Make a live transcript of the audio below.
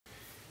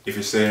If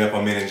you're setting up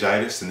on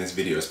meningitis, then this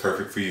video is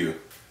perfect for you.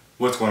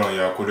 What's going on,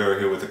 y'all? Cordero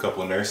here with a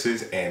couple of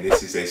nurses, and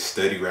this is a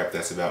study wrap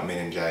that's about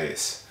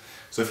meningitis.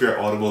 So if you're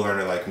an audible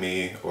learner like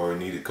me or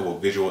need a couple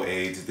visual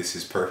aids, this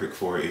is perfect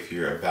for if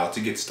you're about to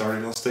get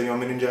started on studying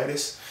on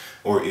meningitis,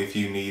 or if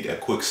you need a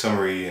quick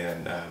summary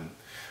and on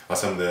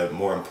some of the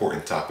more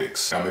important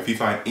topics. If you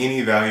find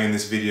any value in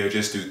this video,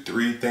 just do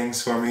 3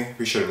 things for me.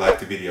 Be sure to like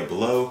the video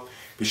below,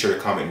 be sure to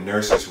comment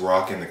Nurses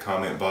Rock in the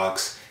comment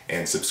box,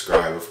 and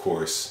subscribe, of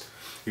course.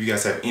 If you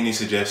guys have any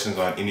suggestions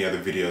on any other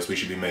videos we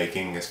should be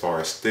making as far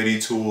as study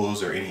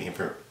tools or any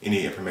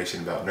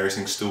information about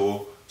nursing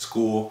school,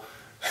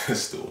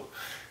 just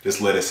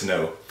let us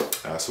know.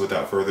 So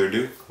without further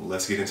ado,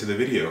 let's get into the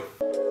video.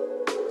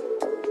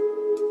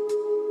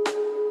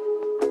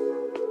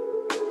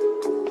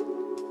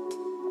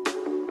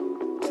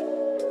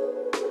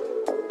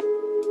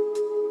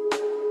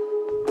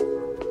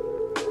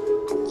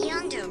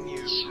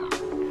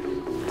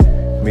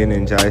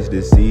 Meningitis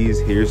disease,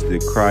 here's the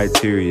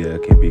criteria.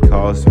 Can be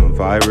caused from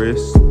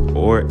virus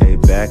or a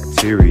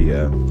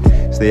bacteria.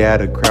 Stay out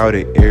of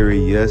crowded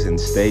areas and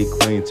stay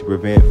clean to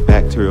prevent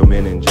bacterial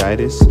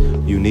meningitis.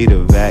 You need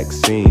a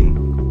vaccine.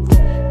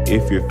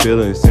 If you're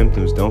feeling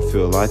symptoms, don't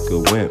feel like a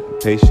wimp.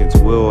 Patients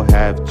will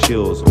have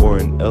chills or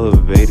an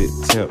elevated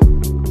temp.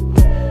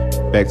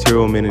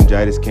 Bacterial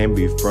meningitis can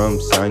be from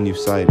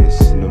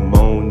sinusitis,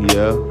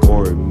 pneumonia,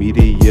 or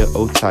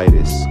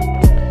meningitis.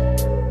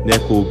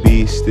 Neck will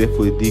be stiff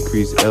with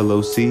decreased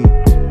LOC,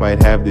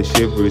 might have the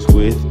shivers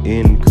with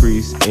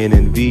increased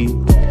NNV.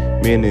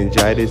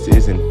 Meningitis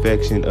is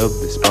infection of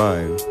the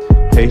spine.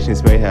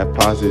 Patients may have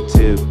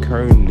positive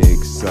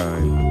𝘾𝐽𝐪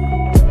sign.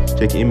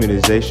 Check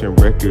immunization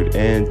record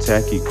and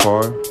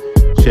tachycardia.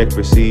 Check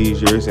for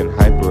seizures and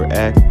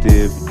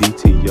hyperactive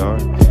DTR.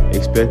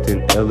 Expect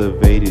an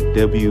elevated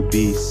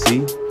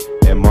WBC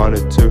and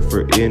monitor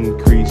for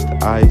increased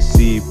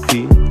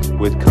ICP.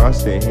 With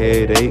constant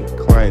headache,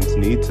 clients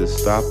need to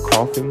stop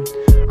coughing.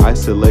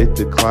 Isolate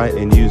the client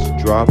and use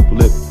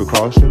droplet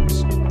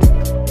precautions.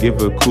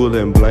 Give a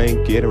cooling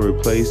blanket and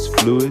replace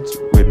fluids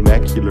with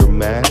macular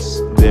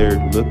mass. They're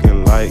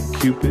looking like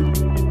Cupid.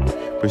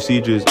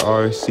 Procedures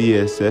are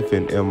CSF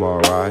and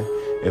MRI.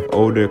 If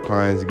older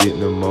clients get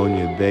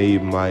pneumonia, they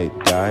might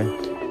die.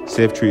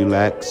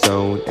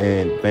 Ceftriaxone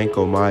and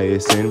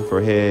vancomycin.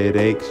 For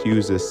headaches,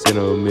 use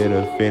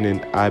acetaminophen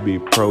and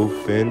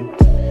ibuprofen.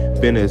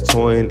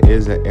 Phenytoin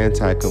is an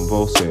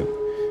anticonvulsant.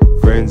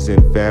 Friends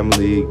and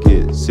family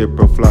get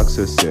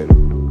ciprofloxacin.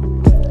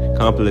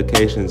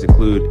 Complications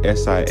include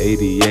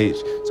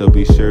SIADH, so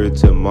be sure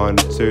to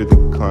monitor the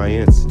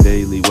client's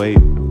daily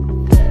weight.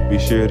 Be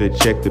sure to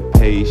check the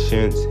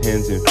patient's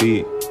hands and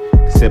feet.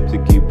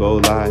 Septic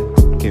Ebola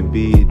can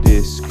be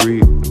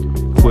discreet.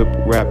 Quip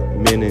wrap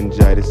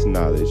meningitis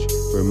knowledge.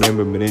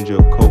 Remember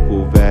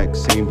meningococcal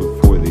vaccine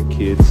before the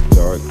kids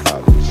start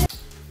college.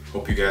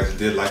 Hope you guys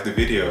did like the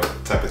video.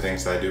 The type of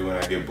things I do when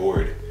I get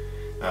bored.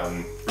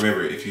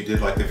 Remember, if you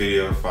did like the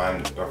video,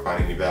 find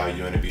any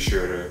value in it, be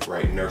sure to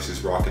write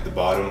Nurses Rock at the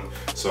bottom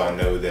so I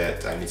know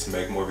that I need to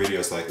make more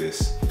videos like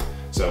this.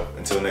 So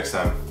until next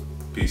time,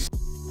 peace.